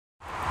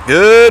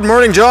Good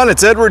morning, John.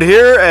 It's Edward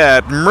here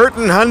at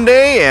Merton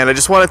Hyundai, and I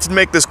just wanted to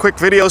make this quick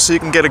video so you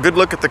can get a good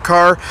look at the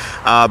car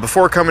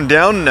before coming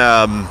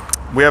down.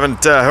 We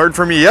haven't heard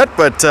from you yet,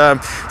 but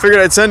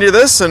figured I'd send you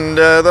this, and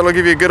that'll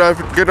give you a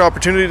good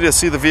opportunity to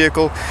see the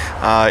vehicle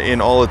in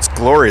all its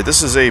glory.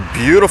 This is a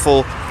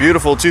beautiful,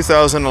 beautiful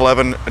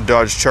 2011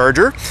 Dodge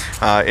Charger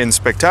in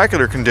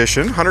spectacular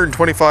condition,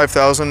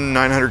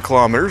 125,900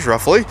 kilometers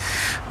roughly.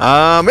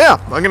 Yeah,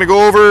 I'm going to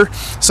go over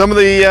some of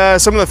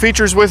the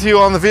features with you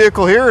on the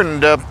vehicle here,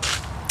 and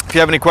if you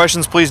have any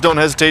questions, please don't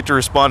hesitate to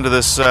respond to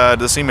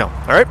this email.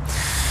 All right.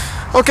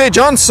 Okay,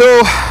 John,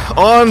 so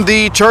on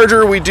the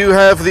Charger we do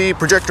have the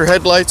projector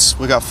headlights.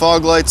 We got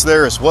fog lights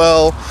there as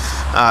well.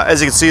 As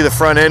you can see, the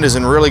front end is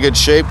in really good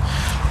shape.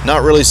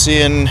 Not really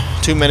seeing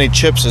too many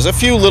chips. There's a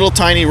few little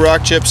tiny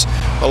rock chips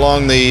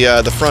along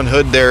the front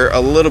hood there, a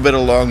little bit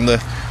along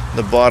the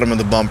bottom of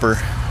the bumper.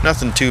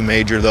 Nothing too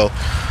major though.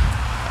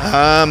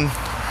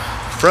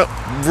 Front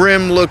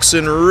rim looks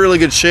in really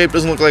good shape.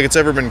 Doesn't look like it's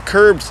ever been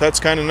curbed. That's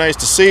kind of nice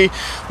to see.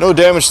 No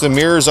damage to the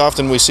mirrors.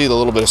 Often we see the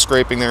little bit of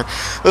scraping there.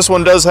 This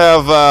one does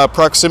have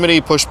proximity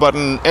push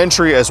button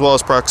entry as well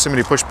as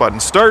proximity push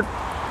button start.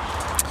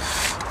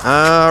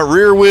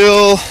 Rear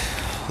wheel,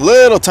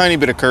 little tiny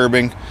bit of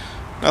curbing.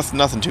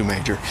 Nothing too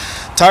major.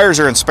 Tires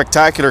are in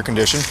spectacular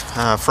condition.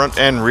 Front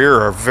and rear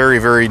are very,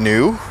 very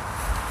new.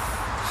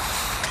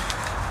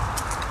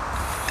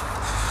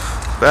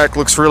 Back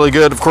looks really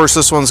good. Of course,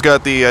 this one's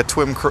got the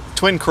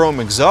twin chrome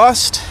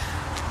exhaust.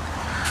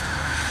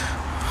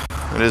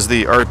 It is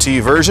the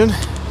RT version.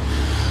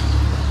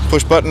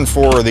 Push button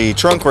for the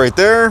trunk right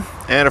there,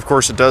 and of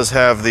course it does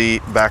have the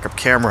backup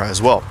camera as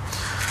well.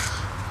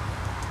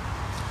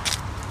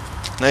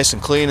 Nice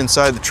and clean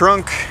inside the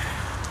trunk.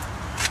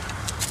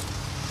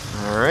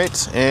 All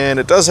right, and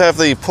it does have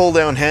the pull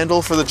down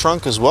handle for the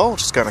trunk as well,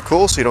 which is kind of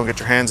cool, so you don't get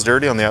your hands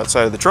dirty on the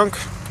outside of the trunk.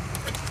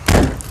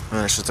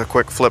 And it's just a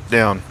quick flip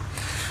down.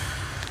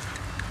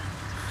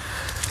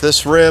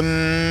 This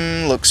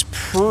rim looks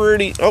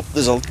pretty, oh,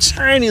 there's a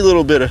tiny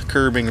little bit of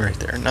curbing right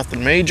there.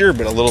 Nothing major,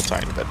 but a little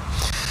tiny bit.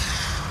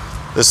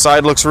 This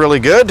side looks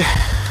really good.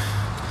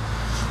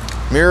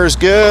 Mirror's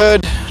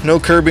good. No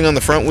curbing on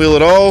the front wheel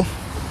at all.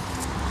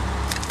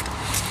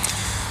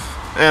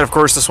 And of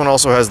course, this one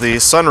also has the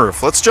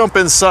sunroof. Let's jump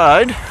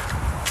inside.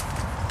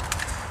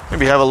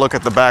 Maybe have a look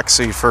at the back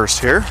seat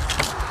first here.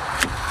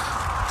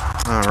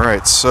 All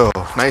right, so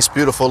nice,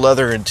 beautiful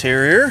leather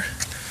interior.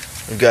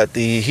 We've got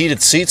the heated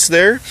seats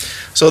there.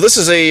 So this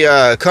is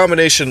a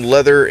combination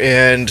leather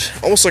and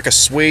almost like a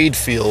suede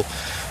feel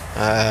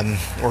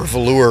or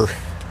velour.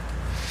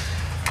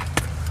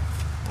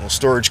 Little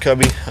storage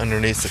cubby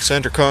underneath the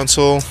center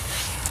console,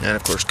 and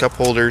of course cup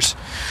holders.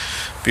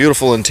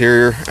 Beautiful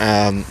interior.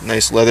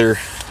 Nice leather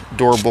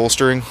door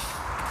bolstering.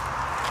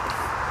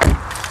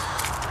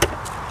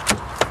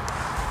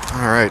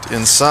 All right,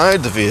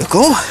 inside the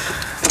vehicle.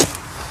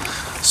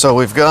 So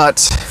we've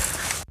got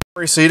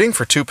seating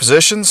for 2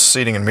 positions,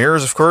 seating and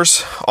mirrors, of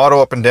course.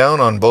 Auto up and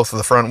down on both of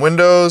the front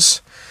windows.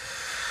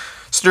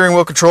 Steering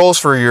wheel controls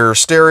for your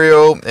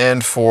stereo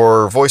and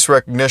for voice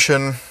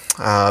recognition.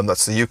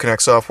 That's the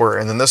Uconnect software.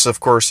 And then this, of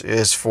course,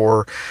 is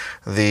for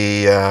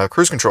the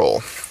cruise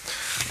control.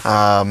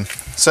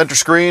 Center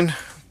screen,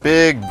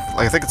 big,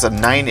 I think it's a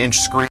 9-inch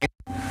screen.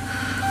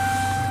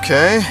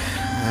 Okay,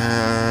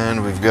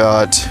 and we've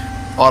got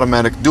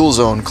automatic dual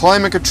zone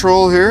climate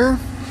control here.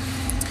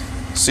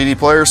 CD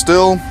player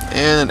still,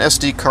 and an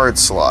SD card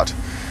slot.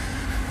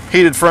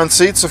 Heated front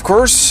seats, of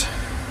course.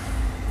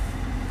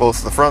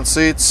 Both the front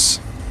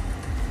seats.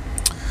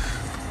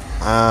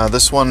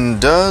 This one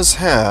does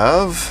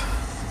have,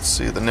 let's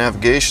see, the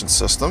navigation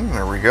system.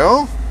 There we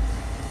go.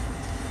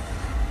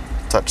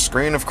 Touch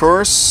screen, of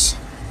course.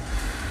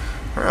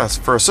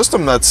 For a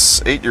system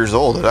that's 8 years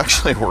old, it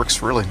actually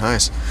works really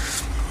nice.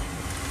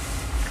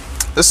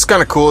 This is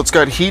kind of cool. It's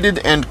got heated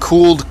and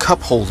cooled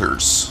cup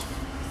holders.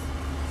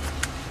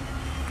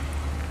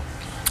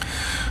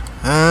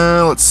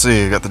 Let's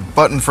see, got the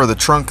button for the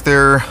trunk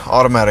there,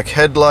 automatic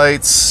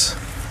headlights.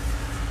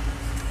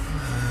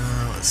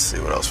 Let's see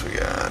what else we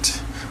got.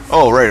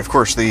 Oh, right, of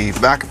course, the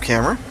backup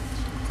camera.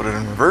 Put it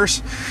in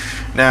reverse.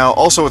 Now,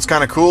 also, it's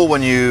kind of cool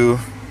when you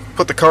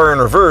put the car in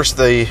reverse,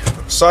 the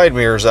side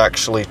mirrors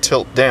actually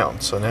tilt down.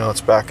 So now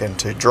it's back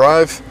into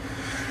drive.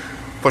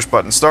 Push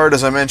button start,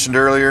 as I mentioned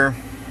earlier.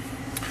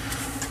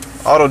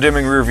 Auto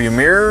dimming rear view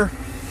mirror.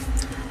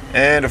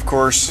 And, of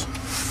course,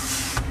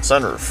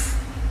 sunroof.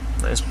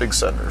 Nice big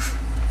sunroof.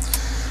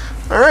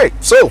 All right,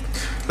 so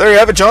there you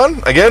have it,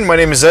 John. Again, my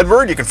name is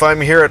Edward. You can find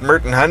me here at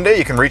Merton Hyundai.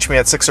 You can reach me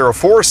at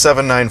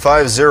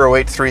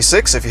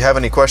 604-795-0836 if you have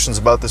any questions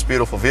about this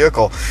beautiful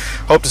vehicle.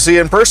 Hope to see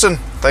you in person.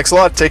 Thanks a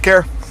lot. Take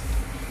care.